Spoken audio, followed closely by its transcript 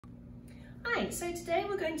Hi, so today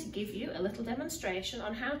we're going to give you a little demonstration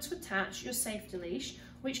on how to attach your safety leash,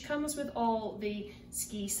 which comes with all the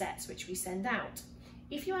ski sets which we send out.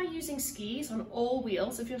 If you are using skis on all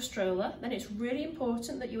wheels of your stroller, then it's really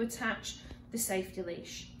important that you attach the safety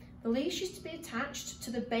leash. The leash is to be attached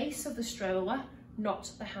to the base of the stroller, not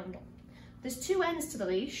the handle. There's two ends to the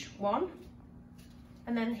leash, one,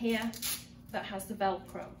 and then here that has the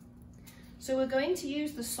Velcro. So we're going to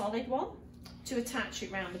use the solid one to attach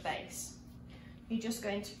it around the base. You're just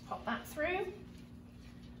going to pop that through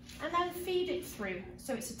and then feed it through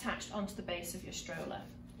so it's attached onto the base of your stroller.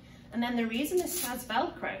 And then the reason this has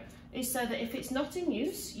Velcro is so that if it's not in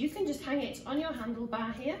use, you can just hang it on your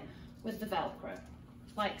handlebar here with the Velcro,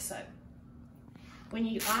 like so. When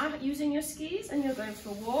you are using your skis and you're going for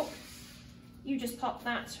a walk, you just pop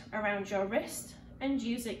that around your wrist and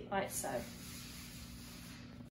use it like so.